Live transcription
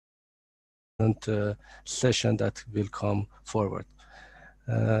session that will come forward.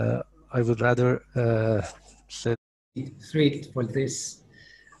 I would rather say thrilled for this.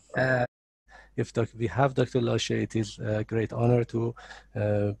 If we have Dr. Lashe, it is a great honor to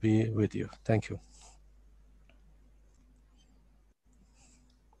be with you. Thank you.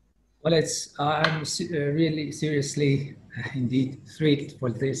 Well, I'm really seriously, indeed, thrilled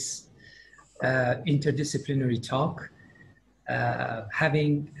for this interdisciplinary talk.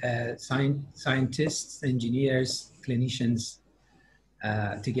 Having scientists, engineers, clinicians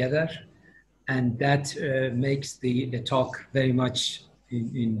together, and that makes the talk very much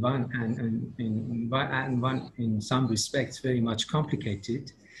in some respects very much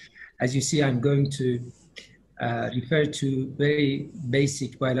complicated. As you see, I'm going to refer to very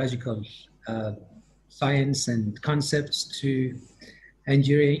basic biological science and concepts to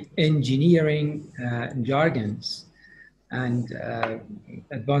engineering jargons and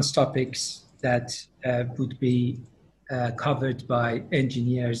advanced topics that would be covered by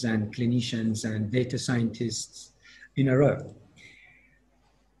engineers and clinicians and data scientists in a row.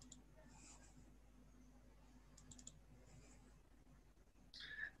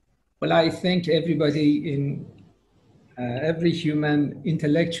 Well, I think everybody in every human,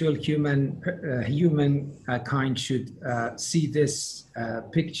 intellectual humankind should see this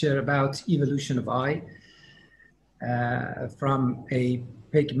picture about evolution of eye from a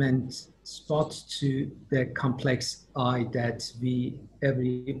pigment spot to the complex eye that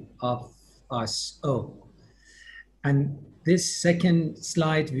every of us own. And this second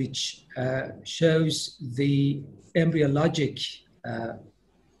slide, which shows the embryologic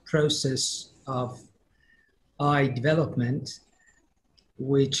process of eye development,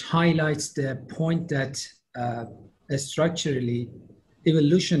 which highlights the point that structurally,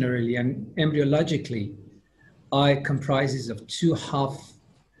 evolutionarily, and embryologically, eye comprises of two half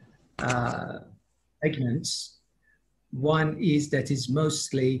segments. One is that is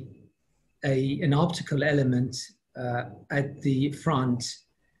mostly an optical element at the front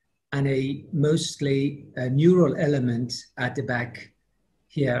and a mostly a neural element at the back.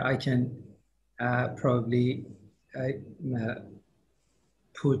 Here I can probably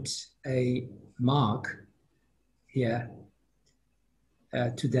put a mark here.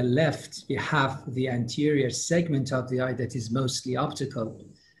 To the left, we have the anterior segment of the eye that is mostly optical.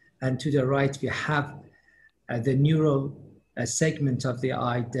 And to the right, we have the neural segment of the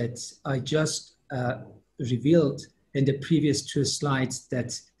eye that I just revealed in the previous two slides,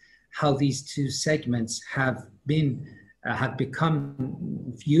 that how these two segments have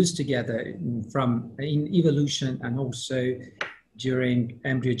become fused together in evolution and also during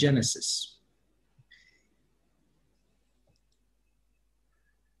embryogenesis.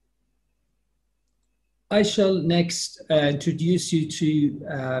 I shall next introduce you to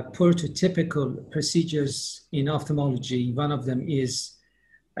prototypical procedures in ophthalmology. One of them is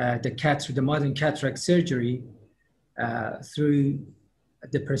the modern cataract surgery through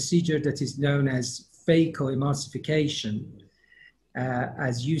the procedure that is known as phacoemulsification.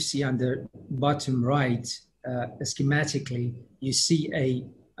 As you see on the bottom right, schematically, you see a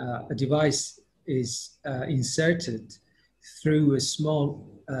device is inserted through a small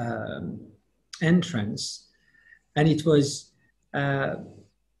entrance, and it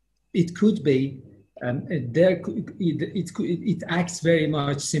acts very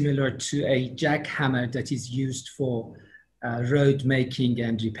much similar to a jackhammer that is used for road making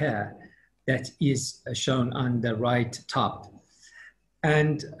and repair, that is shown on the right top.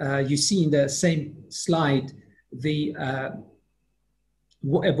 And you see in the same slide a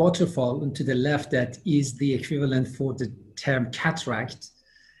waterfall to the left that is the equivalent for the term cataract.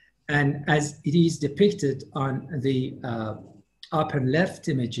 And as it is depicted on the upper left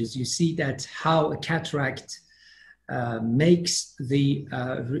images, you see that how a cataract makes the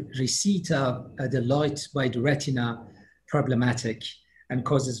receipt of the light by the retina problematic and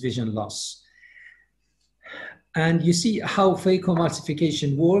causes vision loss. And you see how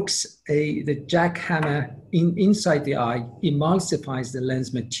phacoemulsification works. The jackhammer inside the eye emulsifies the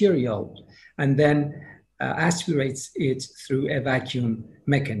lens material and then aspirates it through a vacuum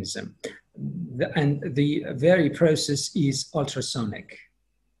mechanism. And the very process is ultrasonic.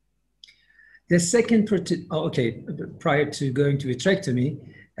 The second, prior to going to vitrectomy,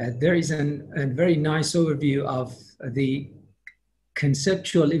 there is a very nice overview of the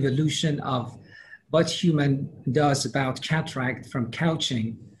conceptual evolution of what human does about cataract from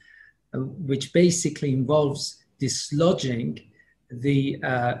couching, which basically involves dislodging the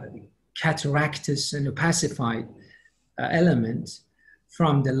cataractus and opacified element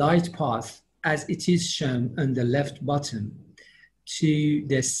from the light path, as it is shown on the left bottom, to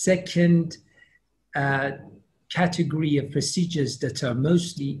the second category of procedures that are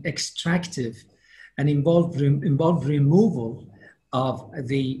mostly extractive and involve removal of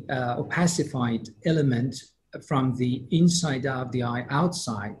the opacified element from the inside of the eye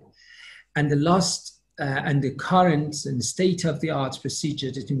outside. And the last and the current and state-of-the-art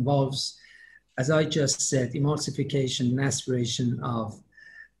procedure that involves, as I just said, emulsification and aspiration of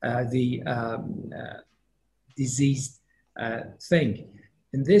the diseased thing.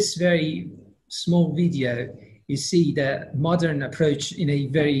 In this very small video, you see the modern approach in a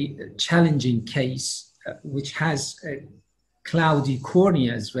very challenging case, which has a cloudy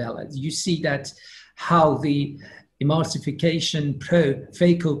cornea as well. You see that how the emulsification probe,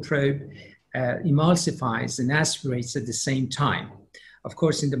 phaco probe, emulsifies and aspirates at the same time. Of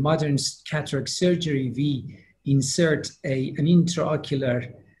course, in the modern cataract surgery, we insert an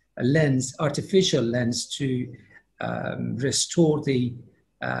intraocular lens, artificial lens, to restore the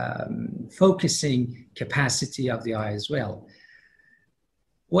focusing capacity of the eye as well.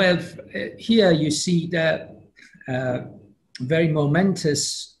 Well, here you see the very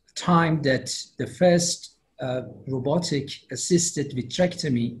momentous time that the first robotic assisted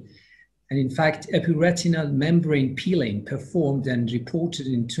vitrectomy, and in fact epiretinal membrane peeling, performed and reported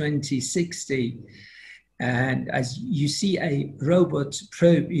in 2060. And as you see, a robot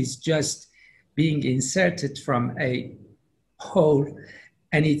probe is just being inserted from a hole,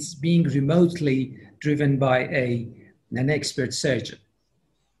 and it's being remotely driven by an expert surgeon.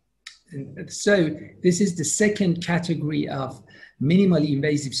 And so this is the second category of minimally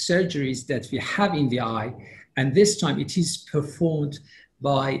invasive surgeries that we have in the eye. And this time it is performed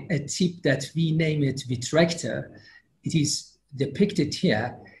by a tip that we name it vitrector. It is depicted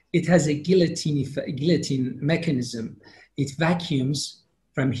here. It has a guillotine mechanism. It vacuums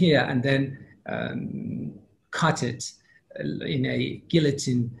from here and then cut it in a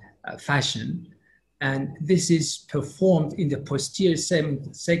guillotine fashion. And this is performed in the posterior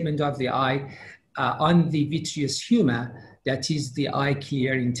segment of the eye on the vitreous humor, that is the eye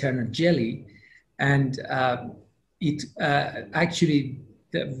clear internal jelly. And it actually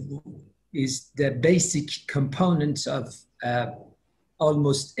is the basic component of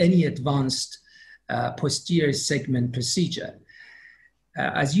almost any advanced posterior segment procedure.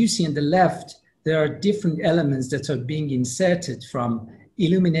 As you see on the left, there are different elements that are being inserted from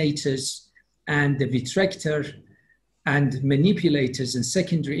illuminators and the vitrector and manipulators and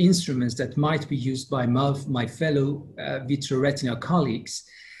secondary instruments that might be used by my fellow vitreoretinal colleagues.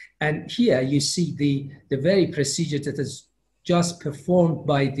 And here you see the very procedure that is just performed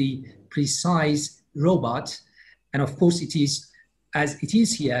by the precise robot. And of course it is, as it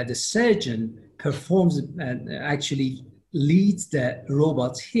is here, the surgeon performs and actually leads the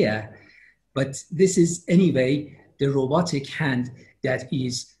robot here. But this is anyway the robotic hand that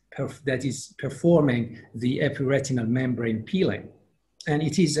is performing the epiretinal membrane peeling. And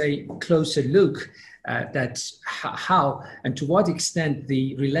it is a closer look at how and to what extent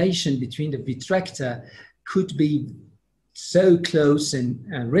the relation between the vitrector could be so close and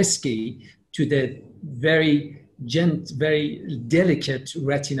risky to the very delicate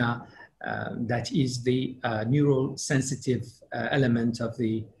retina that is the neural sensitive element of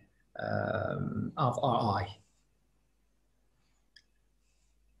our eye.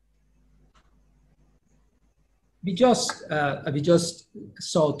 We just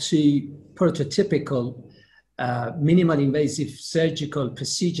saw two prototypical minimally invasive surgical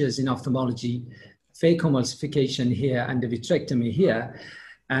procedures in ophthalmology, phacoemulsification here and the vitrectomy here.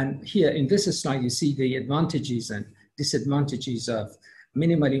 And here in this slide, you see the advantages and disadvantages of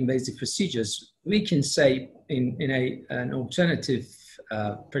minimally invasive procedures. We can say in an alternative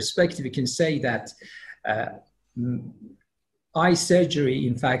perspective, we can say that eye surgery,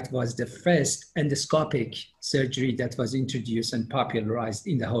 in fact, was the first endoscopic surgery that was introduced and popularized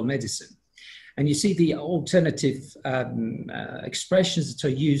in the whole medicine. And you see the alternative expressions that are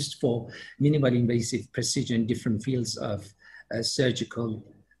used for minimally invasive procedure in different fields of surgical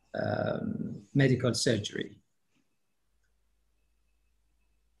medical surgery.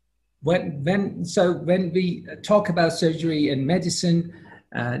 When we talk about surgery and medicine,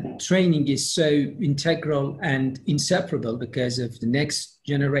 training is so integral and inseparable because of the next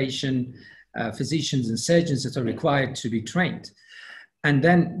generation physicians and surgeons that are required to be trained. And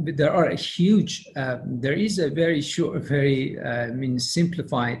then there are a huge, there is a very short, very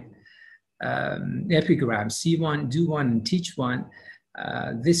simplified epigram, see one, do one, and teach one.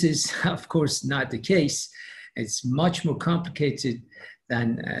 This is, of course, not the case. It's much more complicated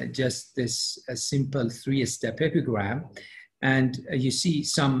than just this simple three-step epigram. And you see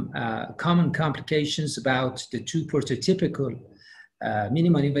some common complications about the two prototypical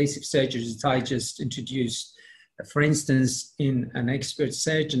minimal invasive surgeries that I just introduced. For instance, in an expert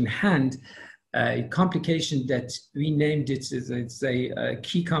surgeon hand, a complication that we named it's a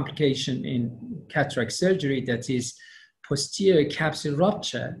key complication in cataract surgery, that is posterior capsule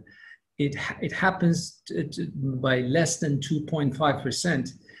rupture. It happens by less than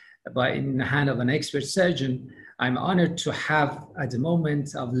 2.5% in the hand of an expert surgeon. I'm honored to have at the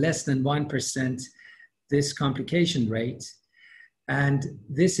moment of less than 1% this complication rate. And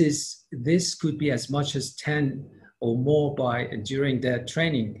this could be as much as 10 or more during the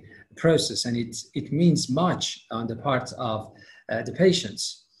training process, and it means much on the part of the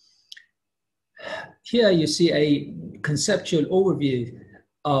patients. Here you see a conceptual overview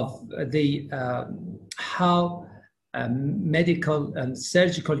of the how medical and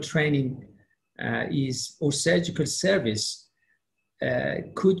surgical training or surgical service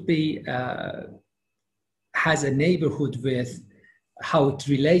could be has a neighborhood with how it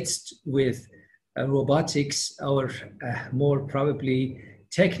relates with robotics, or more probably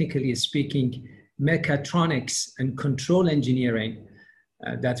technically speaking, mechatronics and control engineering.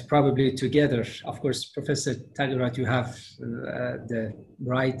 That probably together, of course, Professor Tagliarot, you have the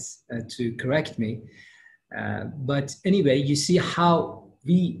right to correct me. But anyway, you see how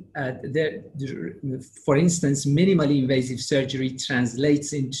for instance, minimally invasive surgery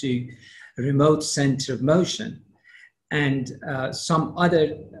translates into remote center of motion. And some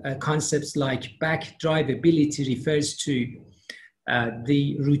other concepts like back drivability refers to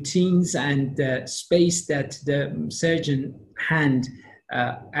the routines and the space that the surgeon hand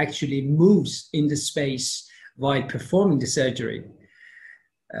actually moves in the space while performing the surgery.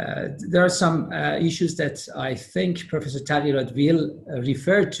 There are some issues that I think Professor Tagliarot will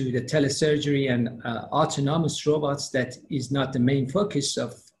refer to, the telesurgery and autonomous robots. That is not the main focus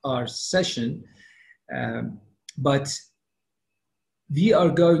of our session. But we are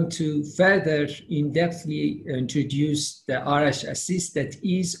going to further in-depthly introduce the RH Assist, that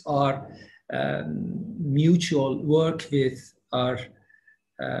is our mutual work with our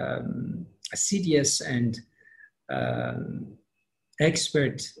CDS and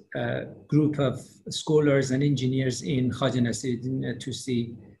expert group of scholars and engineers in Khaja Nasiruddin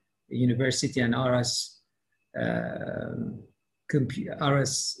Tusi University and ARAS group.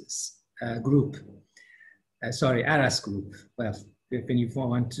 ARAS group. Well, when you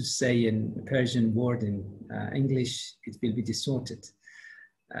want to say in Persian word in English, it will be distorted.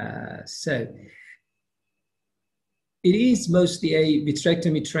 So it is mostly a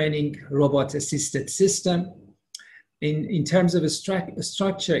vitrectomy training robot-assisted system. In terms of a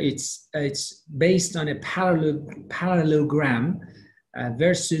structure, it's based on a parallelogram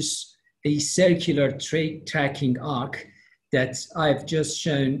versus a circular tracking arc that I've just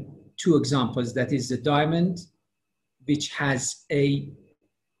shown two examples. That is the diamond, which has an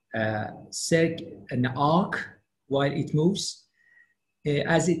arc while it moves,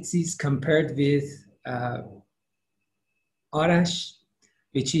 as it is compared with Arash,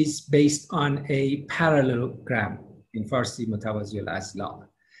 which is based on a parallelogram. In Farsi, Mutawazi al-Asla.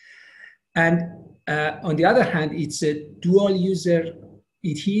 And on the other hand, it's a dual user.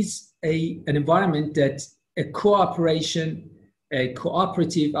 It is an environment that a cooperative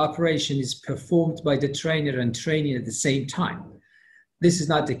operation is performed by the trainer and trainee at the same time. This is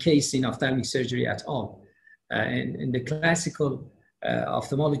not the case in ophthalmic surgery at all. In the classical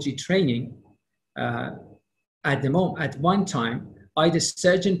ophthalmology training, at one time, either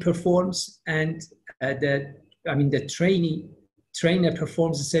surgeon performs and the trainer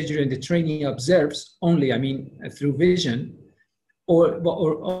performs the surgery and the trainee observes only, through vision, or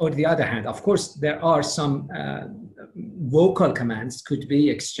the other hand. Of course, there are some vocal commands could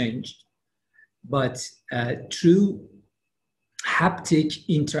be exchanged, but true haptic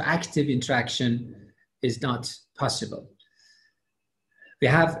interactive interaction is not possible. We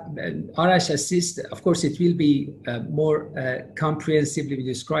have RH Assist. Of course, it will be more comprehensively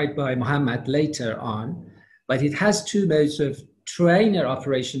described by Mohammed later on. But it has two modes of trainer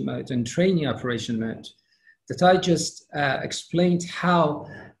operation mode and trainee operation mode that I just explained how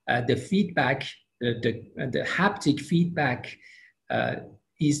the feedback, the haptic feedback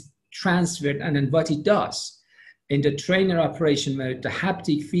is transferred and then what it does. In the trainer operation mode, the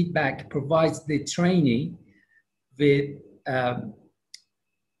haptic feedback provides the trainee with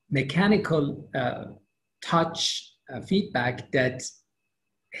mechanical touch feedback that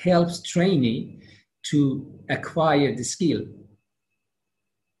helps trainee to acquire the skill.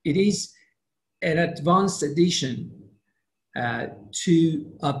 It is an advanced addition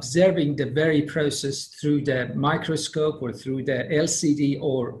to observing the very process through the microscope or through the LCD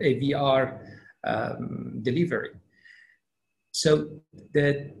or a VR delivery. So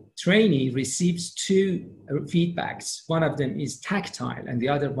the trainee receives two feedbacks. One of them is tactile and the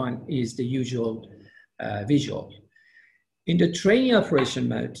other one is the usual visual. In the trainee operation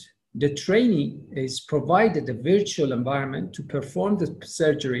mode, the trainee is provided a virtual environment to perform the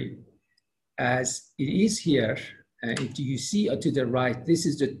surgery as it is here. If you see to the right, this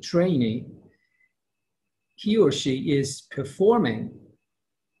is the trainee. He or she is performing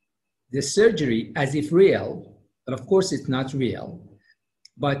the surgery as if real, but of course it's not real.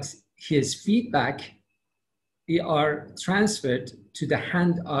 But his feedback are transferred to the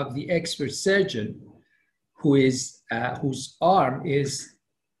hand of the expert surgeon, who is whose arm is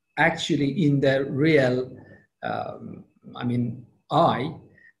actually in the real, eye,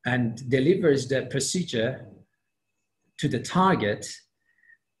 and delivers the procedure to the target.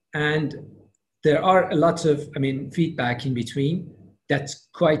 And there are a lot of, feedback in between that's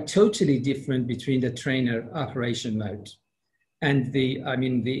quite totally different between the trainer operation mode. And the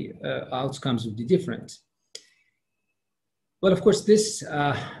outcomes will be different. Well, of course, this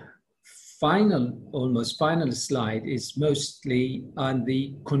almost final slide is mostly on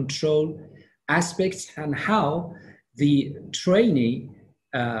the control aspects and how the trainee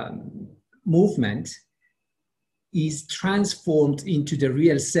movement is transformed into the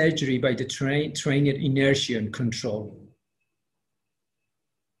real surgery by the trainer inertia and control.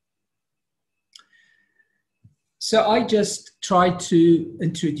 So I just tried to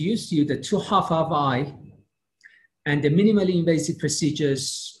introduce you the two half of eye and the minimally invasive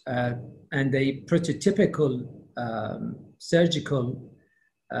procedures and the prototypical surgical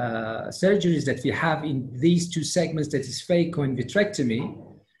surgeries that we have in these two segments, that is phaco and vitrectomy.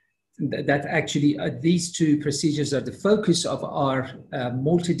 That actually these two procedures are the focus of our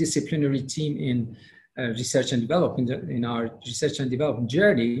multidisciplinary team in research and development, in our research and development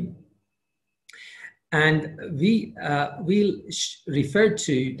journey. And we will refer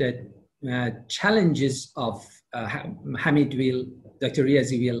to the challenges of Dr.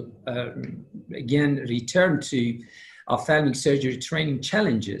 Riazi will again return to ophthalmic surgery training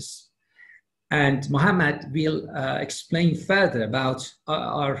challenges. And Mohammed will explain further about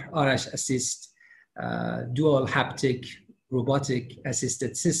our RS Assist dual haptic robotic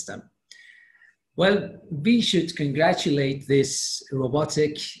assisted system. Well, we should congratulate this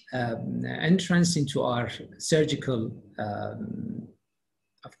robotic entrance into our surgical,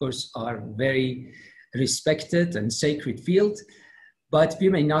 of course, our very respected and sacred field, but we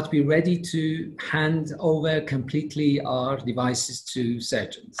may not be ready to hand over completely our devices to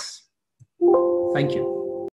surgeons. Thank you.